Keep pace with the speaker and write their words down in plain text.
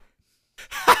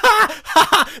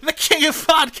King of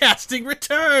Podcasting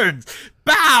returns!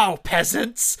 Bow,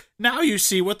 peasants! Now you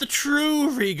see what the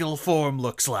true regal form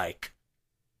looks like.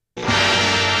 迫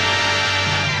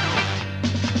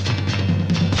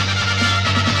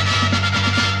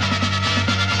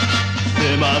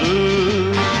る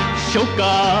初夏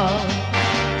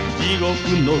地獄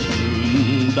の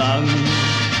軍団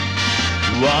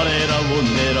我らを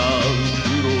狙う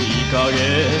黒い影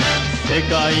世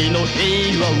界の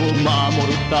平和を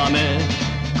守るため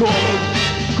Go!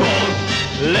 Go!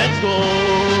 Let's go!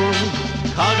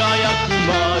 輝く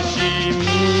マシン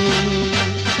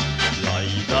ライ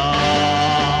ダ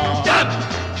ー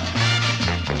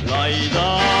ライダ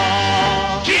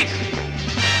ーキック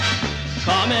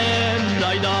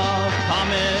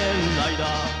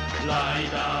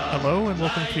Hello and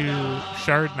welcome to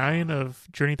Shard 9 of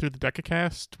Journey Through the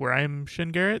Decacast, where I'm Shin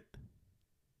Garrett.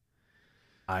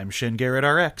 I'm Shin Garrett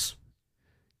RX.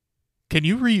 Can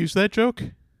you reuse that joke?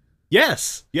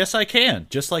 Yes, I can.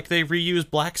 Just like they reuse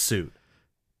Black Suit.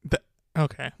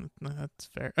 Okay, that's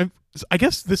fair. I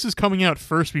guess this is coming out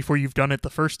first before you've done it the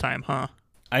first time, huh?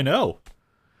 I know.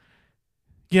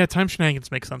 Yeah, time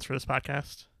shenanigans make sense for this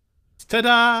podcast.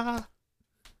 Ta-da!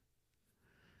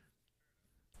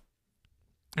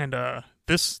 And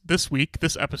this week,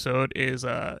 this episode is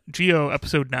Geo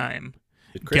episode 9.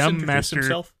 Did Chris Gem introduce Master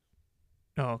himself?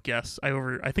 Oh, yes.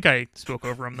 I think I spoke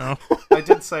over him though. I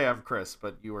did say I'm Chris,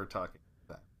 but you were talking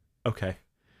about that. Okay.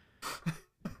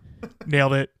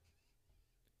 Nailed it.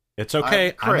 It's okay.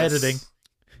 I'm Chris, editing.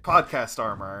 Podcast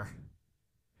armor.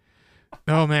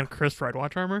 Oh man, Chris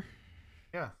Ridewatch armor.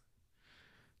 Yeah.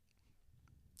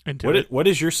 What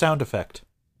is your sound effect?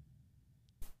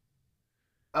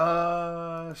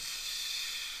 I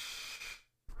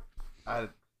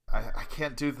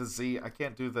can't do the Z. I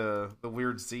can't do the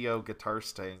weird Zio guitar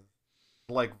sting,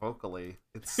 like vocally.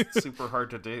 It's super hard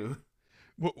to do.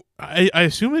 Well, I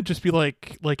assume it'd just be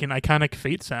like an iconic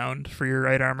Fate sound for your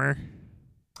right armor.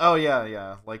 Oh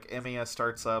yeah. Like Emiya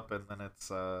starts up and then it's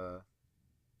Oh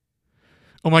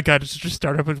my god! It's just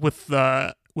start up with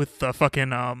the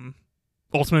fucking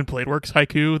Ultimate Bladeworks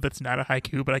haiku. That's not a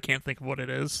haiku, but I can't think of what it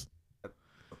is. a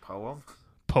poem.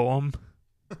 Poem.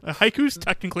 A haiku's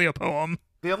technically a poem.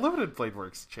 The Unlimited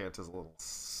Bladeworks chant is a little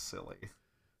silly.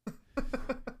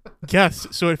 Yes,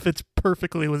 so it fits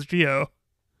perfectly with Geo.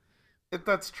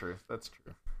 That's true.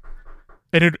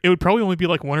 And it would probably only be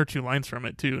like one or two lines from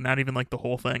it too, not even like the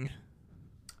whole thing.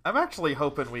 I'm actually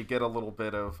hoping we get a little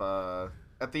bit of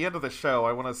at the end of the show.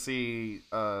 I want to see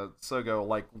Sogo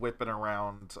like whipping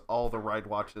around all the ride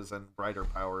watches and rider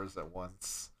powers at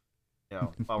once. You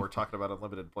know, while we're talking about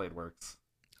Unlimited Bladeworks.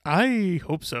 I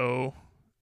hope so.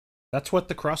 That's what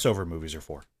the crossover movies are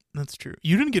for. That's true.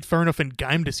 You didn't get far enough in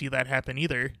Gaim to see that happen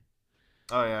either.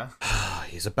 Oh yeah.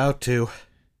 He's about to.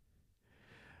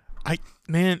 I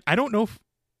don't know if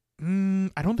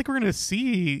I don't think we're gonna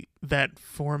see that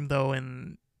form though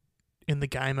in the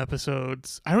Gaim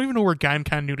episodes. I don't even know where Gaim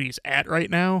continuity is at right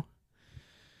now.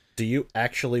 Do you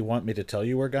actually want me to tell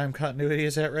you where Gaim continuity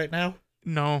is at right now?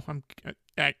 No,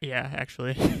 yeah,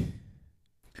 actually.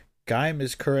 Gaim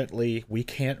is currently, we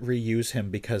can't reuse him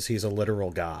because he's a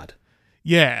literal god.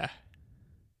 Yeah.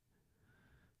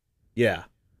 Yeah.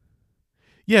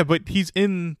 Yeah, but he's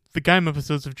in the Gaim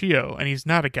episodes of Geo, and he's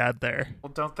not a god there.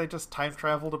 Well, don't they just time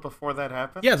travel to before that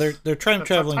happens? Yeah, they're time That's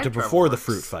how traveling time to travel before the works.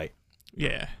 fruit fight.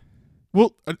 Yeah.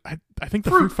 Well, I think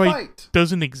the fruit fight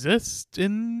doesn't exist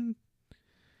in...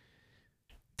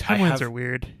 Timelines are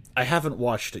weird. I haven't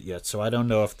watched it yet, so I don't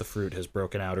know if the fruit has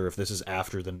broken out or if this is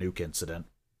after the nuke incident.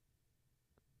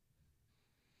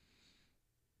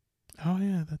 Oh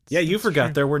yeah, you that's forgot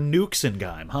true. there were nukes in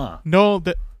Gaim, huh? No,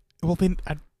 they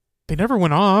never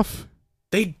went off.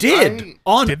 They did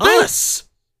on Did they? us.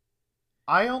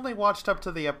 I only watched up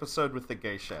to the episode with the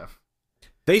gay chef.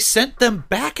 They sent them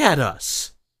back at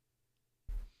us.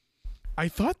 I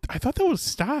thought that was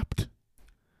stopped.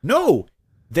 No,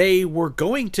 they were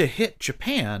going to hit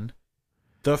Japan.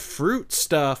 The fruit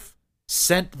stuff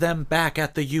sent them back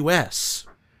at the U.S.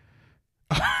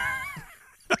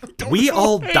 We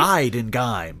all died in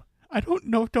Gaim. I don't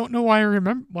know why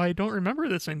I don't remember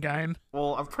this in Gaim.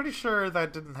 Well, I'm pretty sure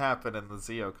that didn't happen in the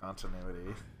Zio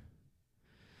continuity.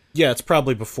 Yeah, it's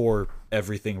probably before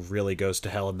everything really goes to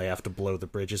hell and they have to blow the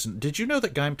bridges. And did you know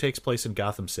that Gaim takes place in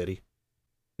Gotham City?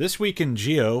 This week in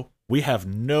Geo, we have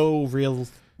no real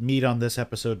meat on this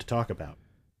episode to talk about.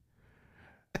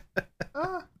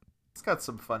 It's got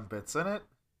some fun bits in it.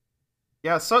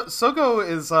 Yeah, Sogo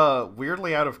is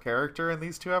weirdly out of character in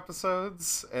these two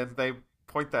episodes, and they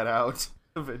point that out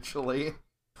eventually.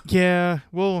 Yeah,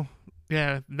 well,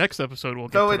 yeah. Next episode we'll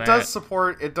get Though to it that.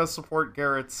 does support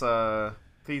Garrett's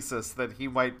thesis that he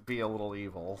might be a little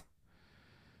evil.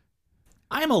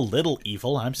 I'm a little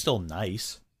evil. I'm still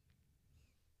nice.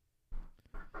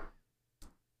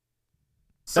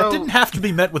 So, That didn't have to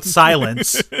be met with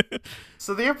silence.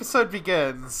 So the episode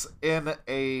begins in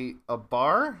a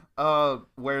bar,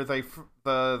 where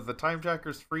the time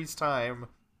jackers freeze time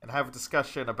and have a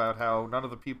discussion about how none of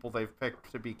the people they've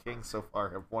picked to be king so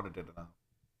far have wanted it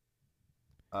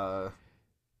enough.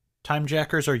 Time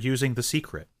jackers are using the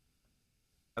secret.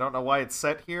 I don't know why it's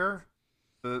set here.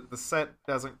 The set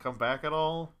doesn't come back at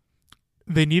all.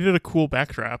 They needed a cool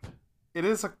backdrop. It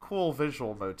is a cool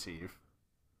visual motif.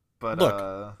 But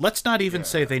Look, let's not even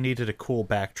say they needed a cool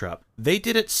backdrop. They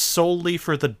did it solely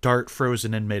for the dart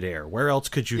frozen in midair. Where else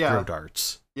could you throw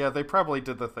darts? Yeah, they probably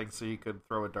did the thing so you could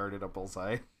throw a dart at a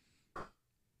bullseye.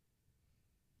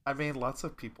 I mean, lots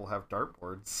of people have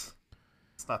dartboards.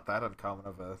 It's not that uncommon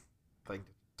of a thing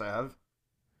to have.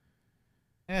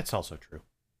 It's also true.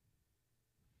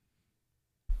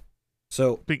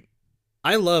 So,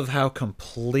 I love how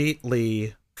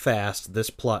completely fast this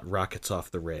plot rockets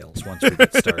off the rails once we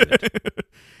get started.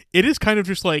 It is kind of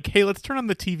just like, hey, let's turn on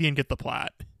the TV and get the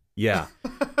plot. Yeah.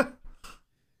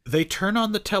 They turn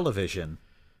on the television,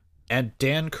 and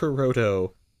Dan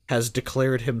Kuroto has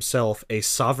declared himself a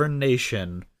sovereign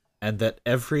nation, and that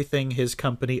everything his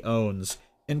company owns,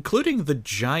 including the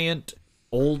giant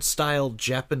old-style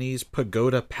Japanese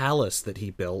pagoda palace that he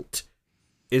built,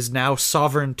 is now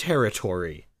sovereign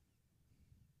territory.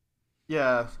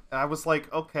 Yeah, I was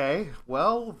like, okay,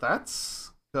 well,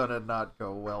 that's gonna not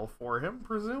go well for him,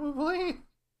 presumably.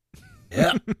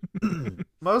 Yeah.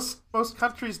 Most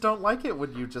countries don't like it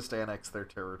when you just annex their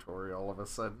territory all of a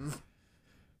sudden.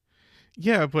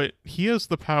 Yeah, but he has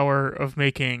the power of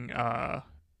making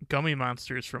gummy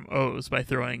monsters from O's by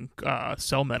throwing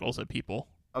cell metals at people.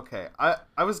 Okay,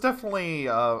 I was definitely...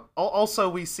 also,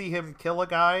 we see him kill a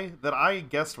guy that I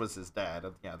guessed was his dad.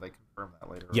 And yeah, they confirmed that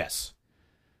later. Yes.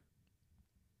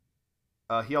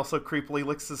 He also creepily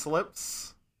licks his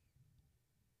lips.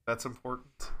 That's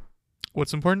important.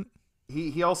 What's important?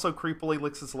 He also creepily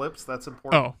licks his lips. That's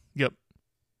important. Oh, yep.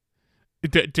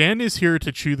 Dan is here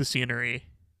to chew the scenery.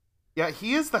 Yeah,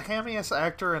 he is the hammiest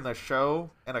actor in the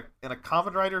show, in a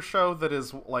Kamen Rider show that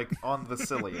is like on the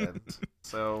silly end.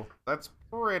 So that's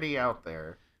pretty out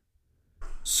there.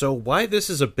 So why this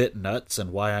is a bit nuts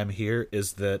and why I'm here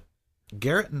is that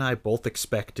Garrett and I both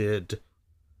expected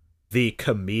the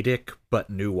comedic but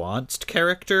nuanced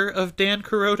character of Dan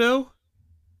Kuroto,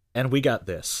 and we got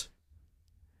this.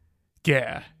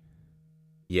 Yeah.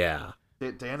 Yeah.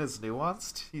 Dan is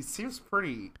nuanced. He seems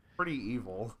pretty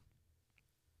evil.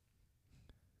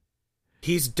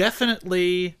 He's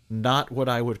definitely not what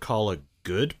I would call a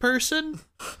good person.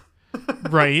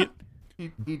 Right.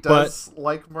 He does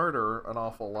like murder an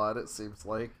awful lot, it seems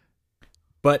like.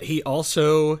 But he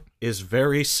also is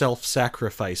very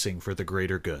self-sacrificing for the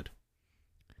greater good.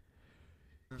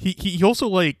 He also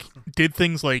like did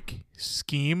things like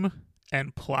scheme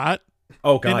and plot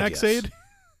Oh God, in Xaid. yes.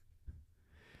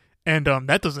 And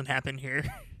that doesn't happen here.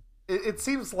 It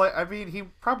seems like, I mean, he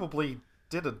probably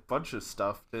did a bunch of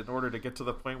stuff in order to get to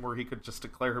the point where he could just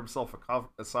declare himself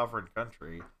a sovereign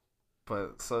country.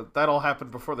 But so that all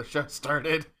happened before the show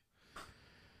started.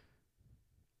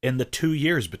 In the 2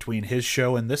 years between his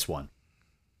show and this one.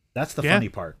 That's the Yeah. funny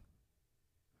part.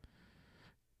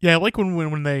 Yeah, I like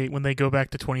when they go back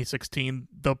to 2016,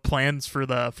 the plans for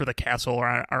the castle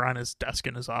are on his desk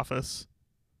in his office.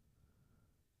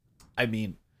 I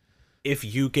mean, if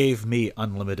you gave me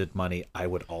unlimited money, I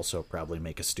would also probably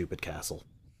make a stupid castle.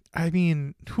 I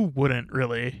mean, who wouldn't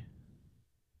really?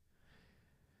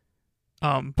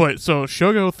 But so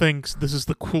Shogo thinks this is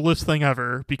the coolest thing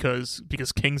ever because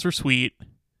kings are sweet.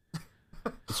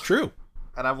 It's true.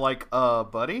 And I'm like,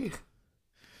 buddy?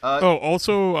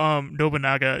 Also,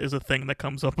 Nobunaga is a thing that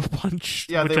comes up a bunch.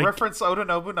 Yeah, which they reference Oda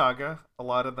Nobunaga a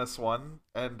lot in this one.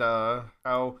 And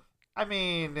how, I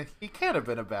mean, he can't have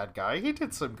been a bad guy. He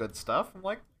did some good stuff. I'm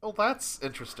like, well, that's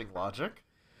interesting logic.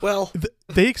 Well,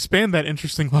 they expand that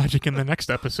interesting logic in the next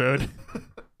episode.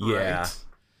 yeah.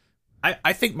 Right.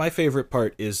 I think my favorite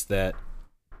part is that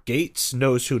Gates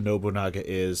knows who Nobunaga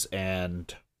is,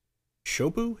 and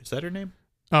Shobu? Is that her name?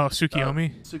 Oh,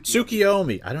 Tsukiyomi.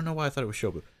 Tsukiyomi. I don't know why I thought it was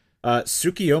Shobu.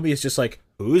 Tsukiyomi is just like,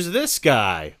 who's this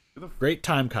guy? Great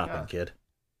time copping, kid.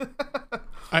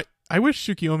 I wish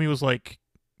Tsukiyomi was like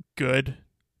good.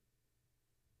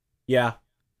 Yeah.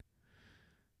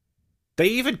 They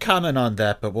even comment on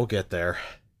that, but we'll get there.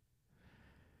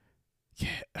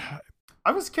 Yeah.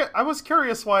 I was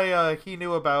curious why he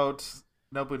knew about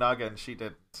Nobunaga and she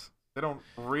didn't. They don't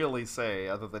really say,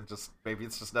 other than just maybe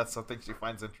it's just not something she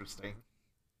finds interesting.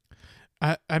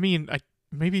 I mean,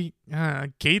 maybe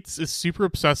Gates is super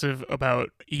obsessive about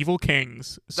evil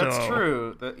kings. So, That's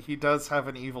true. That he does have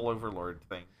an evil overlord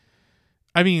thing.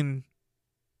 I mean,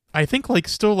 I think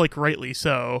still rightly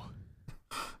so.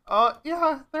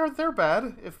 Yeah, they're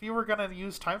bad. If you were gonna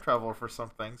use time travel for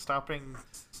something, stopping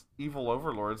evil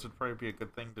overlords would probably be a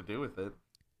good thing to do with it.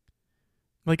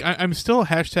 I'm still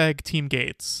hashtag Team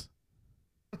Gates.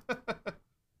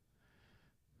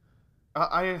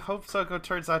 I hope Sogo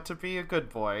turns out to be a good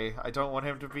boy. I don't want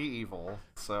him to be evil.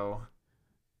 So,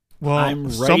 Well, I'm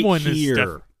right someone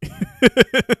here.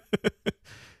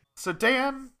 so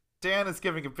Dan is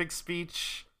giving a big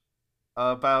speech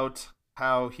about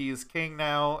how he is king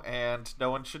now and no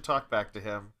one should talk back to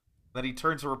him. Then he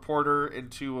turns a reporter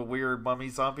into a weird mummy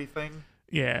zombie thing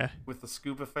Yeah. with the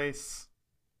scuba face.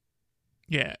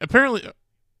 Yeah. Apparently,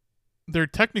 they're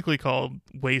technically called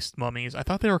waste mummies. I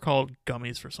thought they were called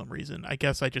gummies for some reason. I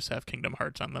guess I just have Kingdom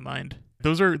Hearts on the mind.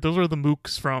 Those are the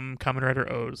mooks from Kamen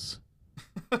Rider O's.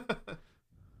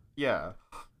 Yeah.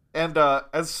 And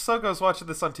as Sogo's watching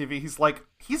this on TV, he's like,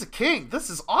 he's a king. This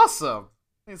is awesome.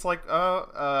 He's like,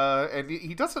 and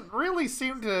he doesn't really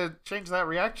seem to change that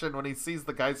reaction when he sees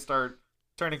the guys start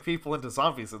turning people into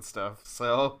zombies and stuff.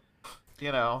 So,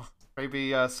 maybe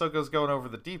Sogo's going over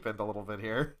the deep end a little bit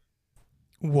here.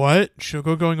 What?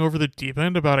 Shogo going over the deep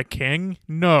end about a king?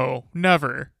 No,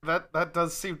 never. That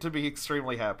does seem to be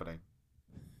extremely happening.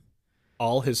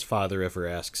 All his father ever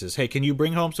asks is, "Hey, can you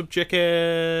bring home some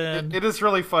chicken?" It is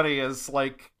really funny as,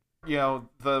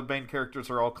 the main characters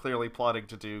are all clearly plotting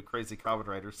to do crazy Kamen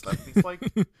Rider stuff. He's like,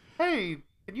 hey,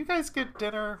 can you guys get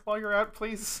dinner while you're out,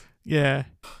 please? Yeah.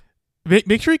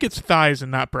 Make sure he gets thighs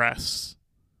and not breasts.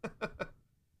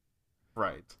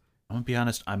 Right. I'm gonna be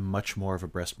honest, I'm much more of a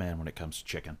breast man when it comes to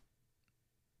chicken.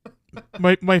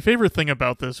 My favorite thing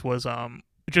about this was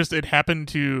just it happened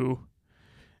to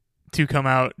come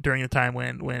out during the time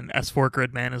when S4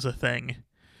 Gridman is a thing,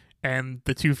 and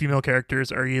the two female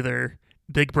characters are either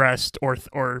big breast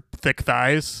or thick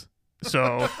thighs.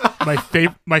 So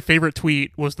my favorite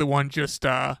tweet was the one just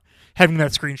having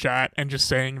that screenshot and just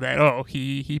saying that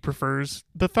he prefers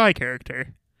the thigh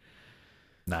character.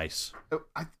 Nice.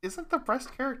 Isn't the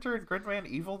breast character in Gridman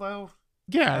evil, though?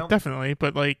 Yeah, definitely.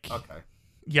 But Okay.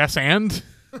 yes and?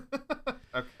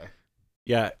 Okay.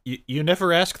 Yeah, you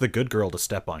never ask the good girl to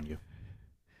step on you.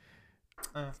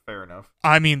 Fair enough.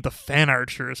 I mean, the fan art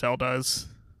sure as hell does.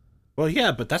 Well,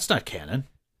 yeah, but that's not canon.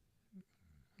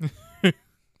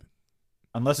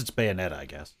 Unless it's Bayonetta, I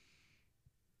guess.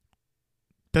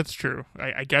 That's true.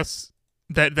 I guess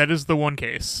that is the one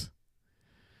case.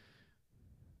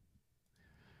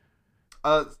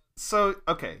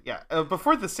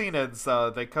 Before the scene ends,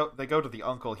 they go to the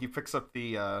uncle. He picks up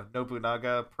the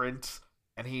Nobunaga print,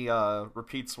 and he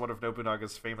repeats one of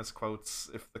Nobunaga's famous quotes: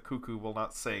 "If the cuckoo will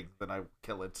not sing, then I will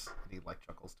kill it." And he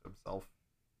chuckles to himself.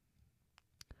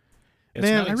 It's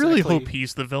Man, not I really exactly- hope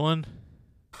he's the villain.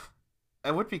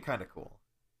 It would be kind of cool.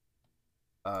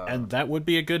 And that would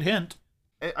be a good hint.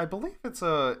 I believe it's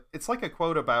a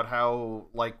quote about how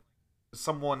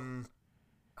someone,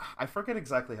 I forget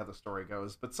exactly how the story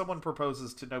goes, but someone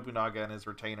proposes to Nobunaga and his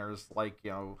retainers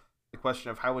the question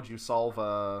of how would you solve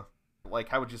the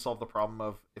problem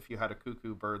of if you had a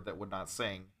cuckoo bird that would not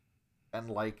sing, and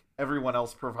everyone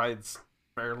else provides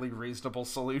fairly reasonable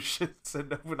solutions, and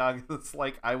Nobunaga's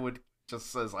I would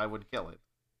kill it.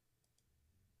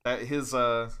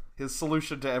 His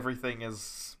solution to everything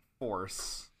is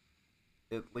force.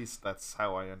 At least that's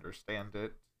how I understand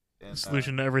it. And, The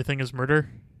solution to everything is murder.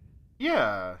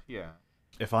 Yeah.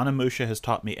 If Onimusha has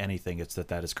taught me anything, it's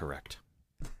that is correct.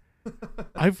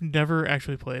 I've never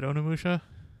actually played Onimusha.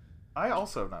 I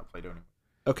also have not played Onimusha.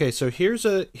 Okay, so here's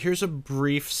a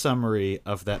brief summary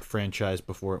of that franchise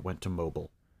before it went to mobile.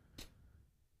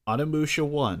 Onimusha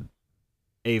 1,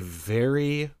 a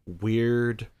very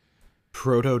weird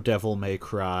proto-Devil May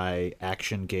Cry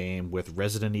action game with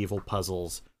Resident Evil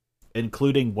puzzles,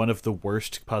 including one of the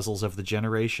worst puzzles of the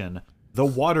generation, the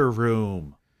water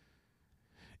room.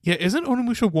 Yeah, isn't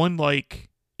Onimusha 1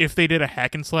 if they did a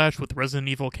hack and slash with Resident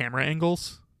Evil camera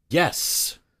angles?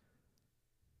 Yes.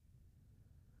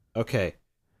 Okay.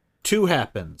 2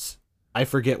 happens. I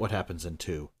forget what happens in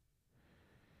 2.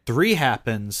 3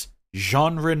 happens.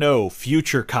 Jean Reno,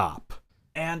 Future Cop.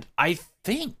 And I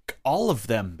think all of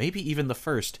them, maybe even the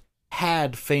first,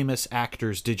 had famous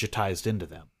actors digitized into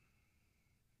them.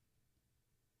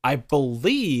 I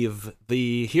believe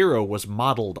the hero was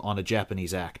modeled on a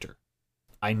Japanese actor.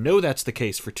 I know that's the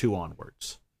case for 2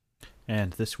 onwards.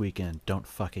 And this weekend, don't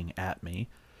fucking at me,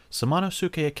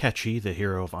 Samanosuke Akechi, the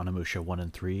hero of Onimusha 1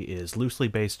 and 3, is loosely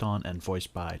based on and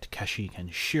voiced by Takeshi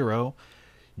Kenshiro.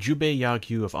 Jubei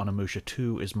Yagyu of Onimusha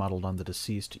 2 is modeled on the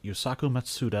deceased Yusaku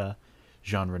Matsuda.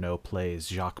 Jean Reno plays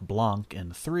Jacques Blanc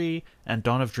in 3, and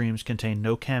Dawn of Dreams contained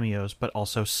no cameos, but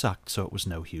also sucked, so it was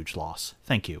no huge loss.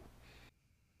 Thank you.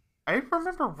 I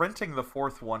remember renting the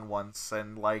fourth one once,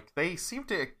 and they seemed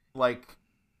to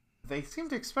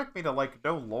expect me to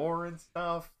know lore and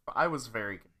stuff. I was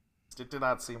very confused. It did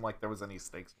not seem like there was any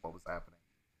stakes to what was happening.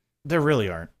 There really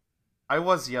aren't. I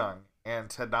was young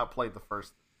and had not played the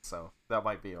first, so that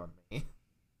might be on me.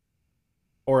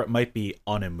 Or it might be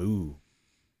Onimusha.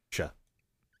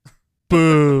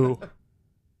 Boo.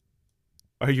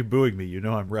 Are you booing me? You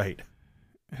know I'm right.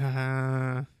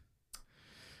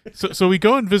 So we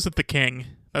go and visit the king.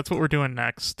 That's what we're doing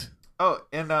next. Oh,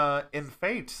 in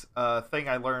Fate, thing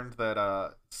I learned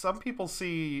that some people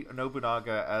see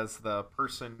Nobunaga as the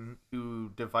person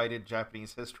who divided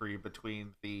Japanese history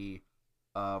between the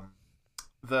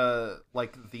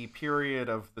period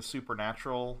of the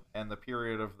supernatural and the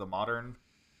period of the modern.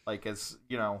 As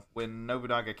when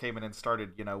Nobunaga came in and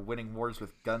started, winning wars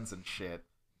with guns and shit,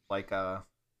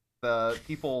 the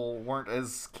people weren't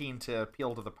as keen to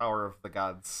appeal to the power of the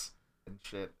gods and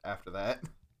shit after that.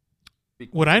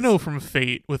 Because... What I know from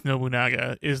Fate with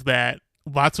Nobunaga is that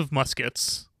lots of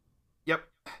muskets. Yep.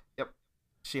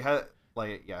 She had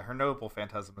her notable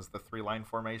phantasm is the 3-line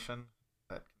formation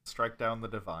that can strike down the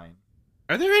divine.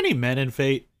 Are there any men in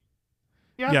Fate?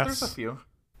 Yeah, yes. There's a few.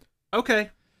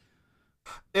 Okay.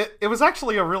 It was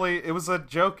actually it was a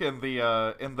joke in the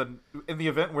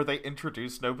event where they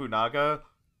introduced Nobunaga.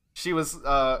 She was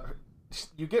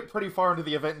you get pretty far into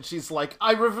the event and she's like,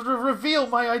 I reveal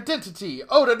my identity,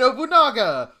 Oda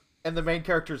Nobunaga, and the main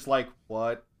character's like,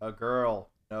 what, a girl?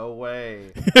 No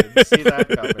way. Didn't see that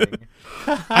coming.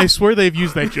 I swear they've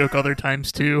used that joke other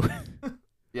times too.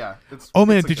 Yeah.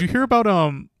 Did you hear about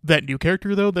that new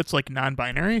character though that's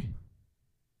non-binary?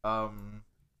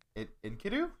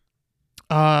 Enkidu?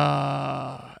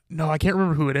 No, I can't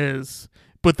remember who it is,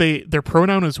 but their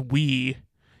pronoun is we,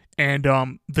 and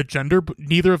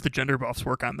neither of the gender buffs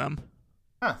work on them.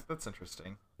 Huh, that's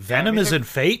interesting. Venom is in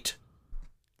Fate?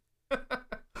 They've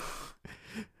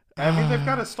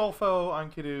got Astolfo,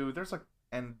 Enkidu,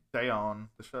 and Daon,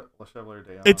 Le Chevalier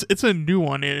Daon. It's a new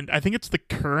one, and I think it's the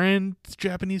current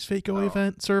Japanese Fate Go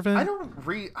event servant.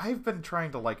 I've been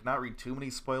trying to not read too many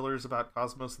spoilers about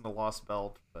Cosmos and the Lost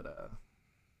Belt, but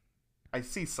I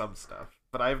see some stuff,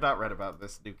 but I have not read about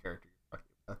this new character you're talking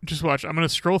about. Just watch. I'm going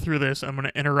to scroll through this. I'm going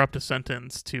to interrupt a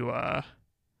sentence to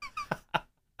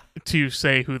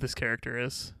say who this character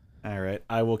is. All right,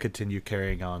 I will continue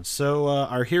carrying on. So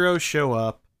our heroes show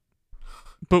up,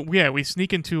 but yeah, we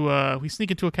sneak into a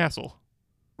castle.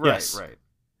 Right, yes. Right.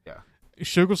 Yeah.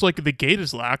 Shogo's like, the gate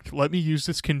is locked. Let me use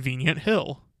this convenient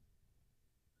hill.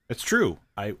 It's true.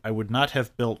 I would not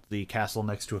have built the castle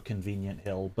next to a convenient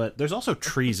hill, but there's also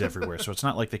trees everywhere, so it's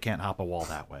not like they can't hop a wall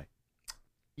that way.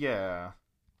 Yeah.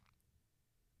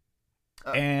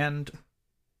 And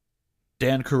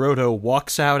Dan Kuroto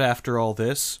walks out after all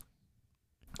this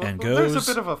and goes... There's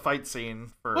a bit of a fight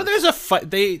scene. Well, there's a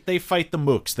fight. They fight the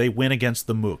mooks. They win against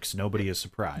the mooks. Nobody is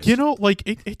surprised.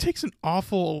 It takes an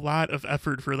awful lot of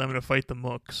effort for them to fight the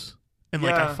mooks. And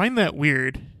I find that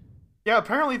weird. Yeah,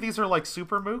 apparently these are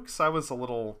super mooks. I was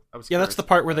yeah, that's the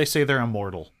part where they say they're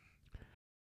immortal.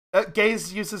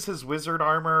 Gaze uses his wizard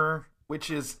armor,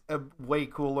 which is way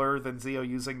cooler than Zio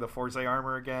using the Forze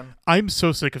armor again. I'm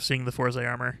so sick of seeing the Forze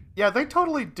armor. Yeah, they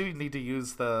totally do need to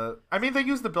use they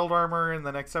use the build armor in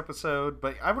the next episode,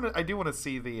 but I do want to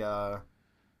see the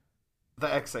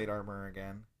X8 armor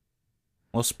again.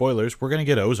 Well, spoilers, we're going to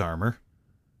get O's armor.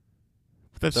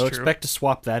 That's so true. Expect to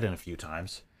swap that in a few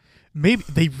times. Maybe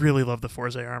they really love the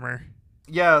Forze armor.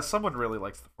 Yeah, someone really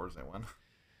likes the Forze one.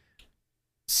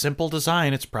 Simple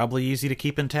design, it's probably easy to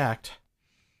keep intact.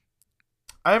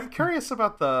 I'm curious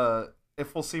about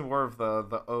if we'll see more of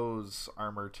the O's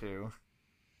armor too.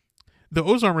 The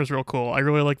O's armor is real cool. I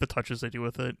really like the touches they do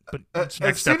with it. But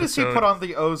as soon as he put on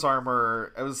the O's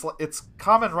armor, it's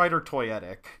Kamen Rider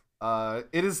Toyetic.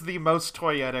 It is the most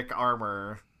toyetic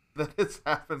armor that has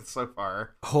happened so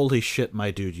far. Holy shit, my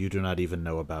dude, you do not even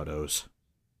know about O's.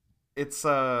 It's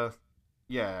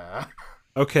yeah.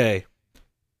 Okay.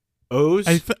 O's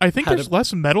I think there's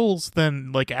less metals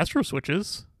than Astro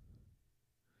Switches.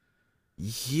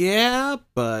 Yeah,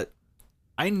 but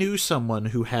I knew someone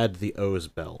who had the O's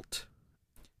belt.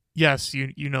 Yes,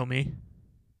 you know me.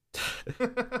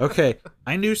 Okay,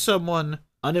 I knew someone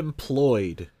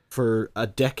unemployed for a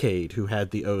decade who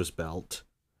had the O's belt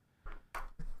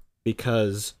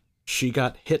because she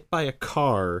got hit by a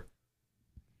car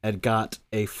and got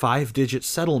a 5-digit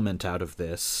settlement out of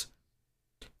this,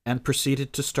 and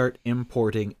proceeded to start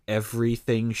importing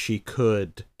everything she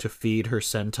could to feed her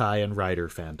Sentai and Rider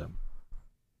fandom.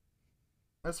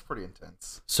 That's pretty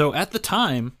intense. So at the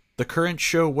time, the current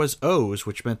show was O's,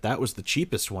 which meant that was the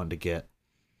cheapest one to get.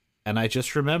 And I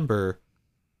just remember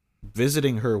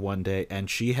visiting her one day, and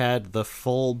she had the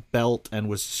full belt and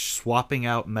was swapping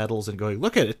out medals and going,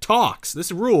 "Look at it, talks!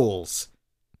 This rules!"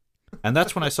 And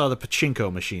that's when I saw the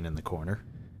pachinko machine in the corner.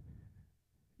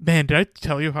 Man, did I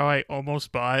tell you how I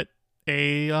almost bought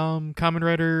a Kamen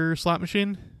Rider slot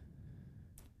machine?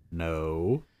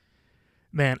 No.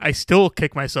 Man, I still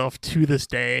kick myself to this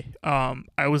day.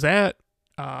 I was at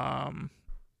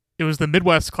it was the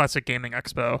Midwest Classic Gaming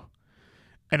Expo,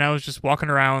 and I was just walking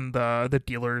around the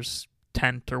dealer's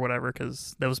tent or whatever,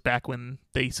 because that was back when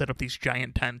they set up these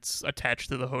giant tents attached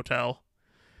to the hotel.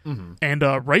 Mm-hmm.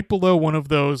 And right below one of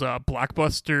those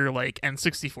Blockbuster like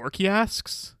N64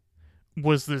 kiosks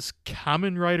was this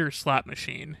Kamen Rider slot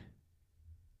machine,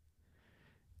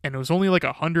 and it was only like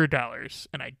 $100,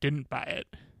 and I didn't buy it.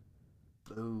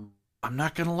 Ooh. I'm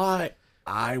not gonna lie,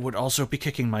 I would also be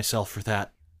kicking myself for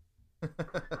that.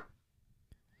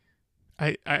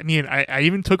 I mean, I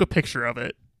even took a picture of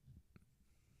it.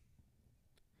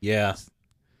 Yeah.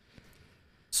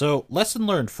 So, lesson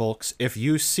learned, folks. If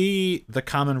you see the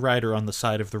Kamen Rider on the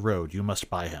side of the road, you must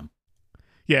buy him.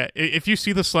 Yeah, if you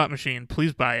see the slot machine,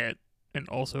 please buy it, and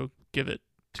also give it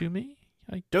to me.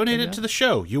 Donate it to the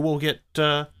show. You will get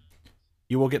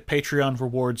Patreon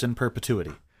rewards in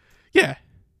perpetuity. Yeah.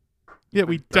 Yeah,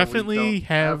 we But definitely we don't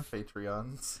have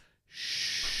Patreons.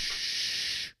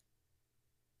 Shh.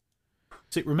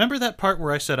 See, remember that part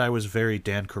where I said I was very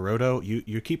Dan Kuroto?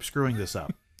 You keep screwing this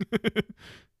up.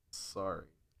 Sorry.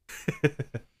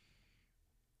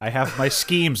 I have my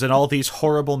schemes and all these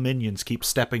horrible minions keep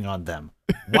stepping on them.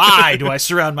 Why do I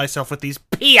surround myself with these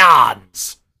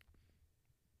peons?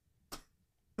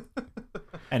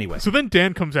 Anyway. So then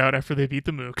Dan comes out after they beat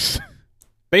the Mooks.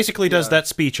 Basically does Yeah. that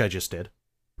speech I just did.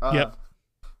 Yep.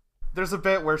 There's a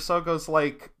bit where Sogo's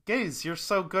like, "Gaze, you're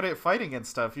so good at fighting and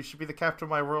stuff. You should be the captain of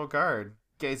my royal guard."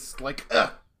 Gaze like,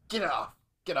 "Ugh, get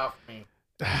off me."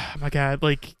 Oh my god,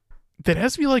 like, that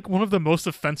has to be like one of the most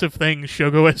offensive things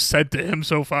Shogo has said to him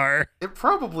so far. It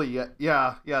probably,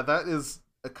 yeah, that is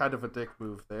a kind of a dick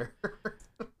move there.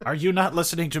 Are you not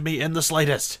listening to me in the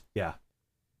slightest? Yeah.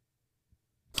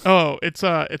 Oh, it's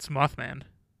Mothman.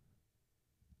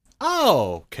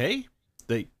 Oh, okay.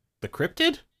 The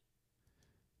cryptid?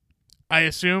 I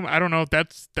assume, I don't know,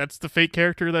 that's the fake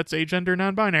character that's agender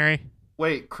non-binary.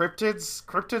 Wait,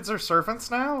 cryptids are servants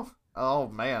now? Oh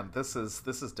man, this is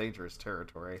dangerous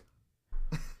territory.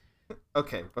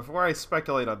 Okay, before I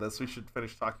speculate on this, we should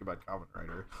finish talking about Kamen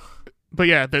Rider. But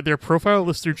yeah, their profile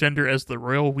lists their gender as the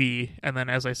royal we, and then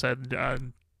as I said,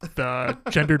 the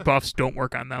gendered buffs don't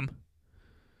work on them.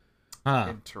 Huh.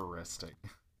 Interesting.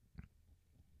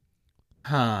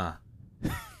 Huh.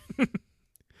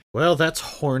 Well, that's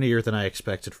hornier than I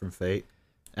expected from Fate,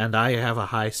 and I have a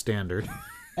high standard.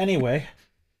 Anyway.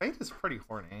 Fate is pretty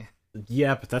horny.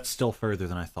 Yeah, but that's still further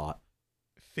than I thought.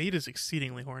 Fate is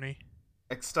exceedingly horny.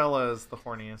 Extella is the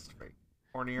horniest Fate.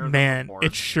 Hornier Man, than before.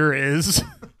 it sure is.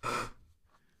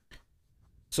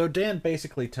 So Dan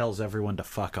basically tells everyone to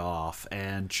fuck off,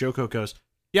 and Shoko goes,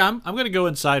 "Yeah, I'm going to go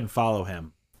inside and follow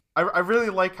him." I really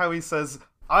like how he says,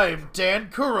 "I'm Dan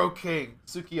Kuro King."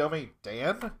 Tsukiyomi,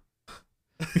 Dan?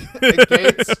 And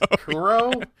Gates,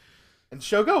 Kuro? And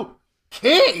Shogo,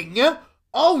 King?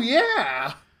 Oh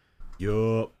yeah!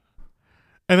 Yup.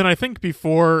 And then I think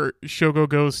before Shogo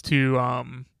goes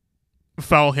to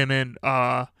follow him in,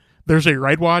 there's a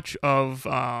ride watch of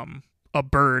a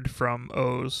bird from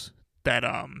O's that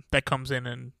comes in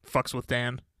and fucks with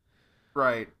Dan.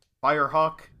 Right.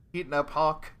 Firehawk, Heating Up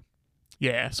Hawk.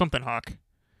 Yeah, something Hawk.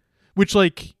 Which,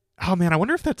 like, oh man, I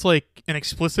wonder if that's like an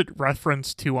explicit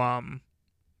reference to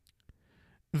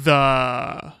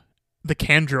the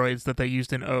Candroids that they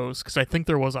used in O's, because I think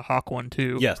there was a Hawk one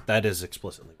too. Yes, that is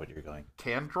explicitly what you're going.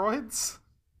 Candroids?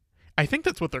 I think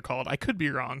that's what they're called. I could be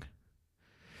wrong.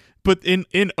 But in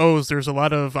O's, there's a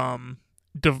lot of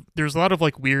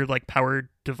like weird like powered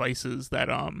devices that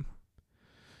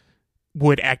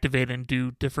would activate and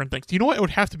do different things. You know what? It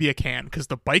would have to be a can, because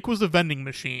the bike was a vending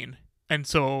machine, and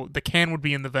so the can would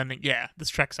be in the vending. Yeah, this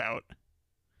checks out.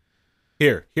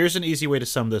 Here's an easy way to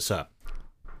sum this up.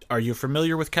 Are you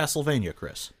familiar with Castlevania,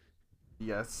 Chris?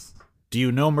 Yes. Do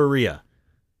you know Maria?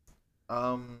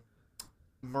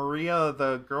 Maria,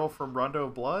 the girl from Rondo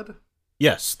of Blood?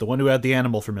 Yes, the one who had the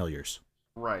animal familiars.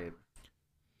 Right.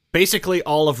 Basically,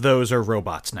 all of those are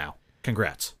robots now.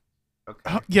 Congrats.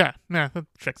 Okay. Yeah, that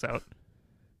checks out.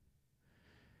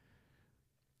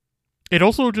 It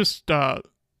also just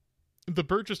The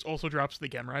Burgess also drops the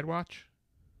Gemride watch.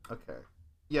 Okay.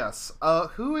 Yes.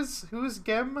 Who is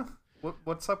Gem?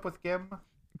 What's up with Gem?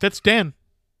 That's Dan.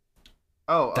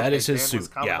 Oh, okay. That is his Dan suit, was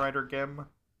Kamen yeah. Rider Gem.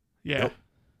 Yeah. Yep.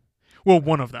 Well,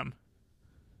 one of them.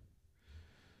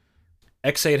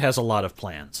 X8 has a lot of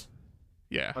plans.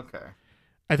 Yeah. Okay.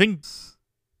 I think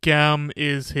Gem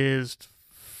is his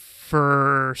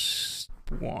first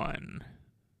one.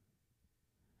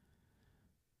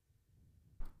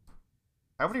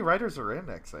 How many riders are in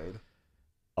X8?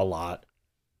 A lot.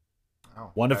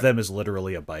 Oh, One of okay. them is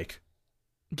literally a bike.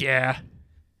 Yeah.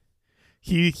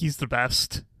 He's the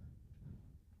best.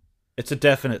 It's a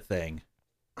definite thing.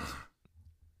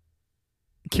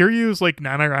 Kiryu is like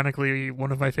non-ironically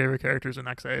one of my favorite characters in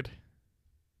X8.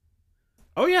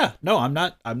 Oh yeah, no, I'm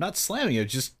not slamming it.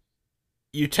 Just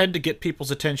you tend to get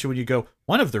people's attention when you go,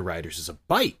 one of the riders is a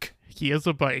bike. He has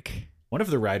a bike. One of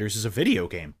the riders is a video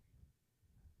game.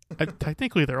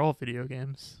 Technically, they're all video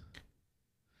games.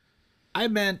 I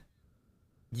meant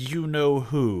you know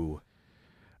who.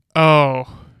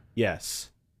 Oh.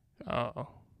 Yes. Oh.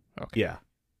 Okay. Yeah.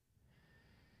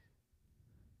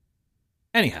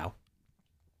 Anyhow,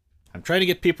 I'm trying to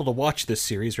get people to watch this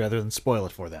series rather than spoil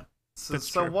it for them. So That's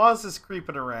true. Waz is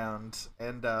creeping around,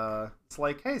 and it's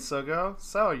like, hey, Sogo,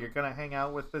 so you're gonna hang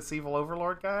out with this evil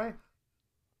overlord guy?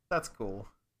 That's cool.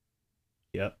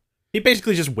 Yep. He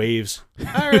basically just waves.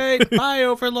 All right, bye,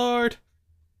 Overlord.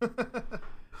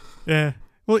 Yeah.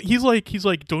 Well, he's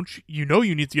like, don't you know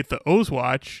you need to get the O's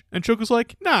watch? And Choco's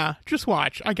like, nah, just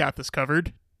watch. I got this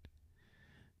covered.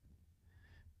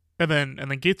 And then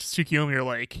Gates and Tsukiyomi are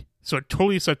like, so it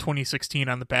totally said 2016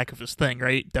 on the back of his thing,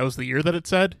 right? That was the year that it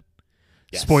said.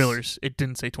 Yes. Spoilers, it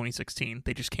didn't say 2016.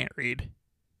 They just can't read.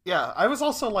 Yeah, I was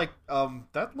also like,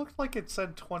 that looked like it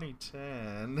said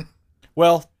 2010.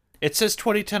 Well, it says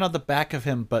 2010 on the back of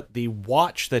him, but the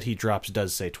watch that he drops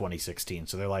does say 2016.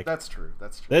 So they're like, That's true.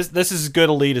 this is as good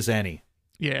a lead as any.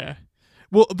 Yeah.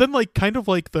 Well, then like kind of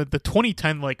like the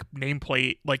 2010 like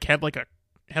nameplate like had like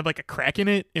a crack in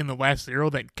it in the last zero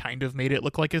that kind of made it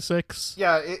look like a 6.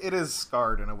 Yeah, it is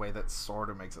scarred in a way that sort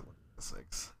of makes it look like a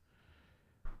 6.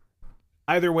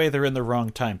 Either way, they're in the wrong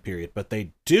time period, but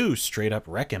they do straight up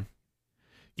wreck him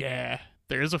Yeah.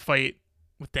 There is a fight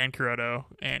with Dan Kuroto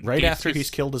and right Gates after just- he's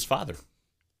killed his father.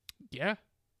 Yeah.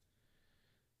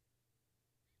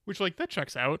 Which like that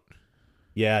checks out.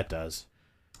 Yeah, it does.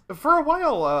 For a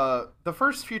while, the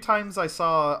first few times I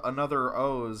saw another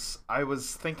O's, I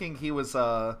was thinking he was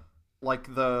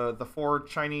like the 4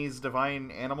 Chinese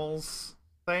divine animals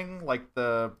thing, like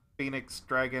the Phoenix,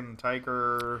 Dragon,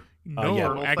 Tiger. No,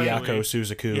 yeah, actually. Byako,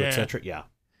 Suzaku, Yeah. etc. Yeah.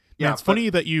 Yeah, it's but- funny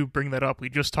that you bring that up. We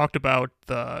just talked about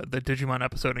the Digimon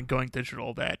episode in Going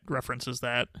Digital that references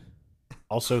that.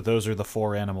 Also, those are the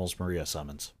 4 animals Maria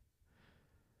summons.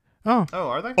 Oh. Oh,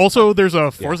 are they? Also, there's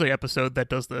a Forza episode that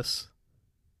does this.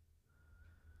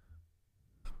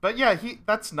 But yeah,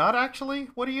 that's not actually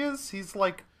what he is. He's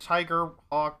like Tiger,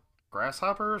 Hawk,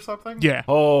 Grasshopper or something. Yeah.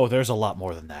 Oh, there's a lot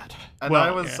more than that. And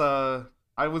Well,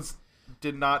 I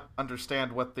did not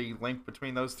understand what the link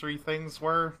between those 3 things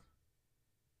were.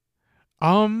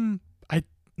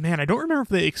 I don't remember if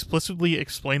they explicitly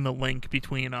explain the link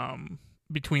between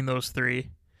those 3.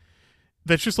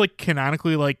 That's just like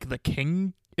canonically like the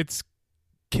king. It's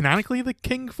canonically the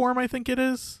king form, I think it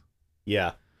is.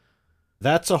 Yeah.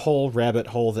 That's a whole rabbit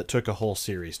hole that took a whole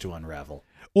series to unravel.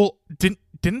 Well,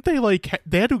 didn't they like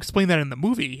they had to explain that in the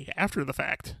movie after the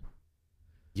fact?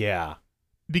 Yeah.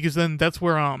 Because then that's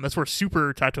where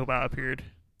Super Tatoba appeared.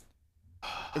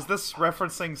 Is this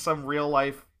referencing some real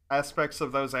life aspects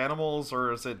of those animals,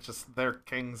 or is it just they're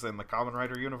kings in the Kamen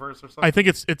Rider universe or something? I think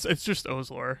it's just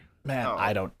O's lore. Man, Oh.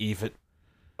 I don't even...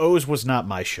 O's was not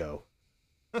my show.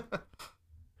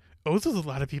 O's is a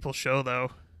lot of people's show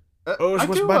though. O's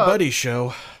was my buddy's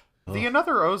show. The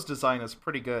Another O's design is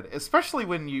pretty good, especially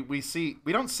when we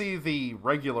don't see the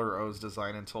regular O's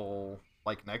design until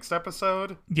like next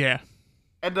episode. Yeah.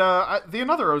 And the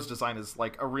Another O's design is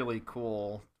like a really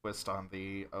cool twist on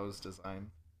the O's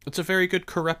design. It's a very good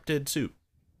corrupted suit.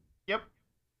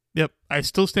 Yep. I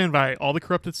still stand by all the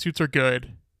corrupted suits are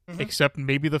good, Mhm. except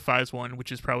maybe the Fies one,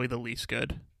 which is probably the least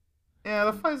good. Yeah,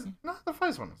 the Fies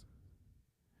one is.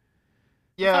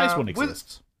 Yeah, Yeah, Phase one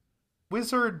exists.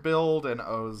 Wizard build and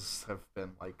O's have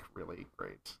been like really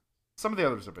great. Some of the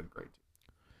others have been great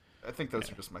too. I think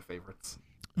those are just my favorites.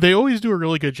 They always do a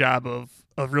really good job of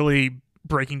really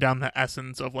breaking down the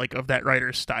essence of that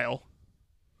writer's style.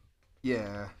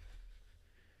 Yeah.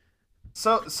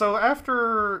 So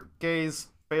after Gaze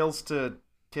fails to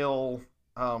kill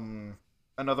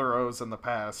another O's in the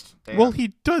past, Dan Well, he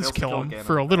does fails to kill kill him again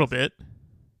for in a the little past. bit.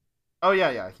 Oh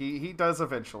yeah. He does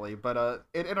eventually, but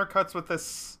it intercuts with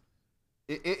this.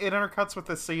 It intercuts with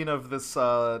the scene of this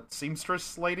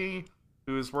seamstress lady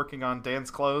who is working on Dan's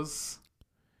clothes.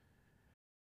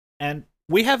 And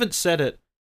we haven't said it.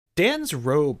 Dan's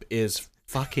robe is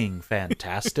fucking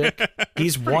fantastic.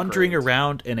 He's wandering great.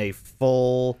 around in a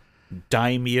full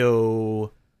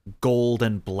daimyo gold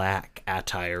and black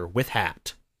attire with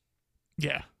hat.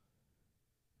 Yeah.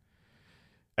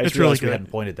 I It's just really realized we good.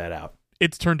 hadn't pointed that out.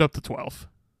 It's turned up to 12.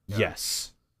 Yeah.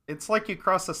 Yes. It's like you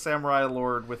cross a samurai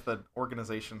lord with an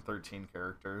Organization 13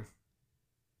 character.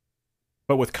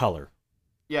 But with color.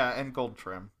 Yeah, and gold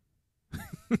trim.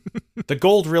 The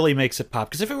gold really makes it pop.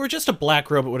 Because if it were just a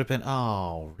black robe, it would have been,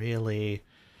 oh, really?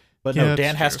 But Yeah, no, that's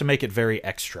Dan has true. to make it very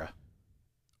extra.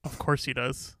 Of course he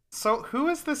does. So, who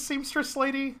is this seamstress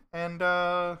lady? And,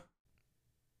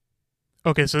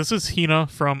 Okay, so this is Hina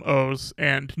from O's,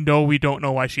 and no, we don't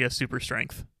know why she has super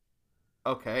strength.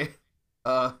 okay.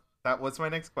 That was my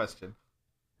next question.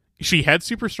 She had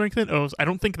super strength in O's. I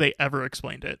don't think they ever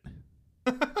explained it.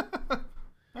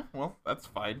 Yeah, well, that's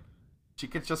fine. She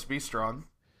could just be strong.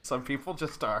 Some people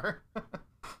just are.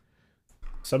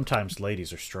 Sometimes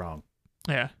ladies are strong.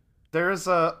 Yeah. There's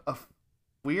a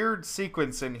weird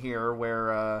sequence in here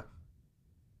where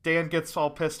Dan gets all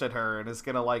pissed at her and is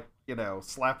gonna, like,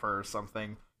 slap her or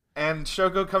something. And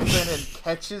Shogo comes in and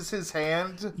catches his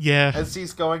hand Yeah. as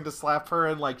he's going to slap her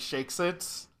and, like, shakes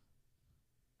it.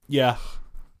 Yeah.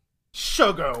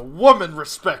 Shogo, woman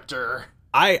respecter.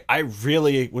 I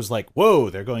really was like, whoa,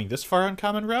 they're going this far on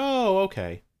Common Row?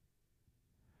 Okay.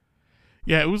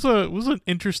 Yeah, it was an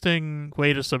interesting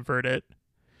way to subvert it.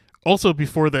 Also,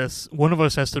 before this, one of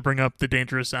us has to bring up the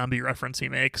dangerous zombie reference he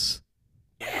makes.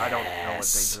 I don't know what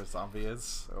dangerous zombie is,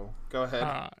 so go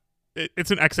ahead.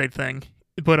 It's an X8 thing.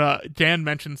 But Dan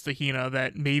mentions to Hina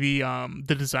that maybe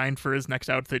the design for his next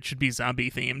outfit should be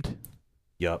zombie themed.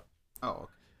 Yup. Oh,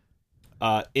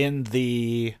 In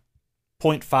the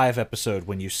 0.5 episode,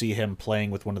 when you see him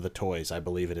playing with one of the toys, I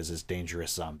believe it is his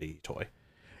dangerous zombie toy.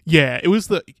 Yeah, it was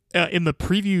the in the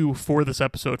preview for this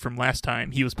episode from last time,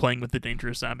 he was playing with the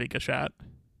dangerous zombie Gashat.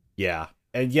 Yeah.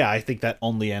 And yeah, I think that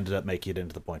only ended up making it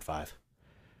into the 0.5.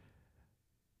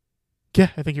 Yeah,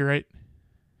 I think you're right.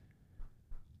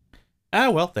 Ah,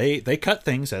 well, they cut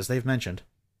things, as they've mentioned.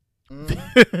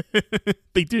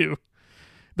 They do.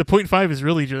 The 0.5 is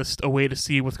really just a way to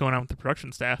see what's going on with the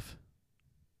production staff.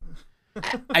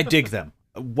 I dig them.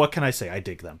 What can I say? I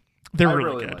dig them. They're I really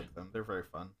really good. like them. They're very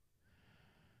fun.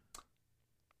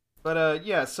 But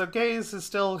yeah, so Gaze is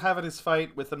still having his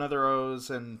fight with another O's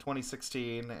in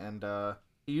 2016, and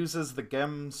he uses the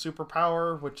Gem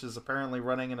superpower, which is apparently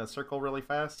running in a circle really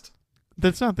fast.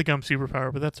 That's not the gum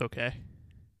superpower, but that's okay.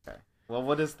 Okay. Well,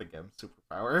 what is the Gem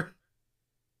superpower?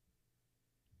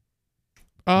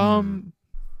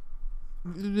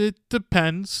 It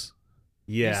depends.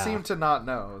 Yeah. You seem to not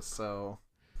know, so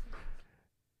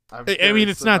I'm I mean, curious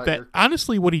it's not about that. your-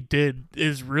 Honestly, what he did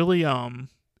is really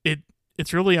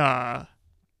it's really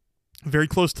very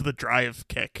close to the drive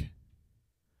kick,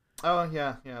 Oh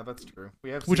yeah, that's true. We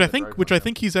have which seen I the think drive which on I him.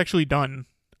 think he's actually done.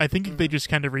 I think they Mhm. just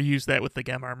kind of reused that with the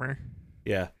gem armor.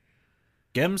 Yeah.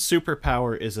 Gem's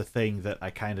superpower is a thing that I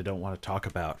kind of don't want to talk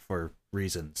about for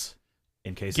reasons,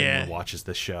 in case Yeah. anyone watches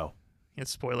this show. Yeah,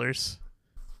 spoilers.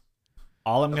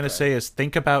 All I'm going to Okay. say is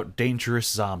think about Dangerous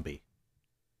Zombie.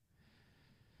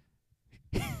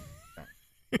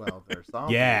 Well, they're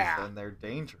zombies Yeah. and they're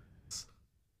dangerous.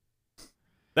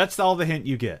 That's all the hint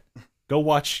you get. Go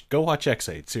watch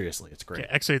X8. Seriously, it's great.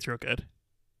 Yeah, X8's real good.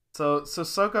 So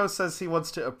Sogo says he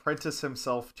wants to apprentice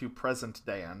himself to present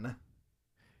Dan.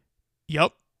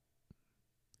 Yep,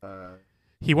 Uh,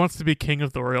 he wants to be king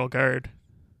of the royal guard.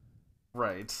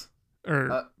 right.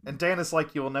 Or And Dan is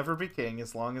like, you will never be king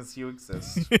as long as you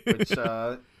exist. Which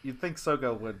you'd think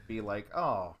Sogo would be like,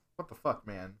 oh, what the fuck,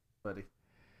 man? But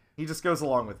he just goes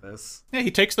along with this. Yeah,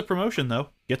 he takes the promotion though.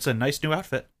 Gets a nice new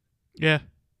outfit. yeah,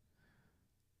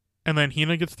 and then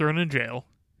Hina gets thrown in jail.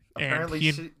 Apparently,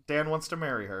 and Dan wants to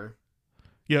marry her.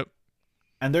 Yep.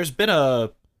 And there's been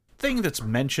a thing that's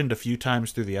mentioned a few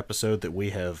times through the episode that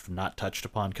we have not touched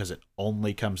upon because it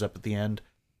only comes up at the end.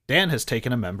 Dan has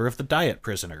taken a member of the Diet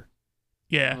prisoner.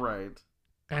 Yeah. Right.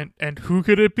 And who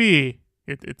could it be?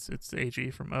 It's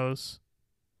AG from O's.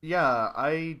 Yeah,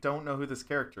 I don't know who this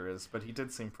character is, but he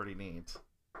did seem pretty neat.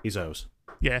 He's O's.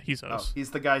 Yeah, he's Oh, O's.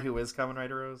 he's the guy who is Kamen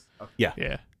Rider O's? Okay.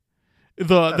 Yeah.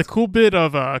 The That's cool bit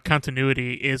of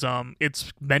continuity is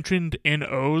it's mentioned in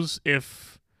O's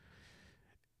if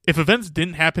events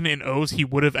didn't happen in O's, he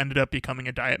would have ended up becoming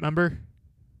a Diet member.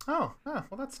 Oh, well,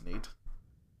 that's neat.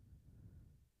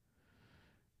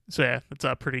 So yeah, it's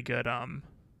a pretty good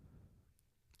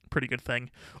pretty good thing.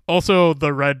 Also,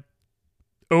 the red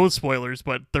spoilers,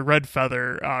 but the red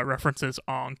feather references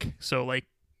Ankh, so like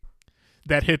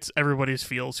that hits everybody's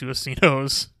feels who has seen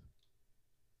O's.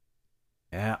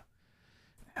 Yeah.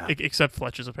 Except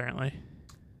Fletch's, apparently.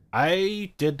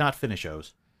 I did not finish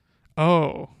O's.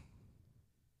 Oh.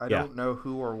 I Yeah. don't know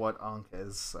who or what Ankh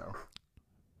is, so.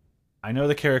 I know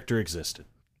the character existed.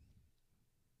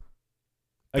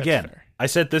 That's Again, fair. I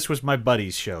said this was my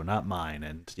buddy's show, not mine,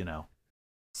 and, you know.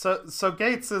 So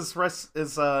Gates is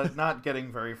not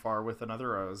getting very far with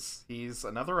another O's. He's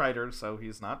another writer, so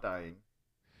he's not dying.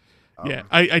 Yeah,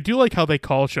 I do like how they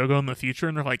call Shogo in the future,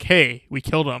 and they're like, hey, we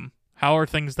killed him. How are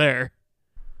things there?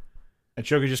 And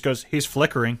Shogo just goes, he's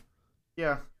flickering.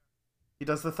 Yeah. He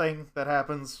does the thing that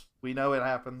happens. We know it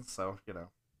happens, so, you know.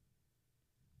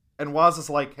 And Waz is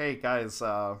like, hey, guys,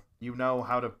 you know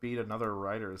how to beat another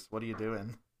writers. What are you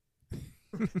doing?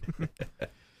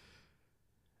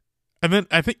 And then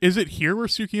I think, is it here where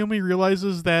Tsukiyomi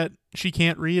realizes that she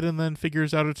can't read and then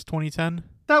figures out it's 2010?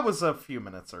 That was a few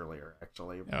minutes earlier,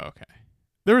 actually. Oh, okay.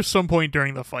 There was some point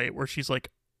during the fight where she's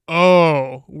like,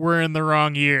 oh, we're in the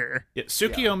wrong year. Yeah,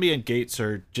 Tsukiyomi and Gates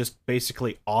are just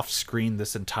basically off-screen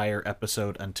this entire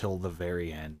episode until the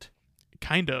very end.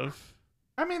 Kind of.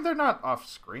 I mean, they're not off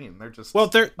screen. They're just Well,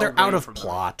 they're away out of from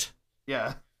plot.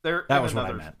 Yeah, they're That in was what I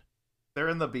another- meant. They're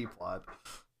in the B plot.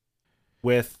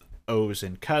 With O's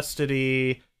in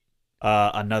custody,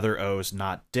 another O's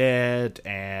not dead,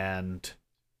 and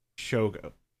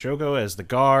Shogo as the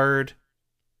guard.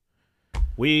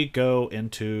 We go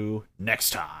into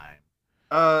next time.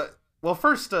 Well,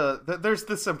 first, there's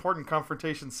this important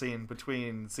confrontation scene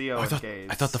between Zio and Gaze.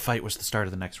 I thought the fight was the start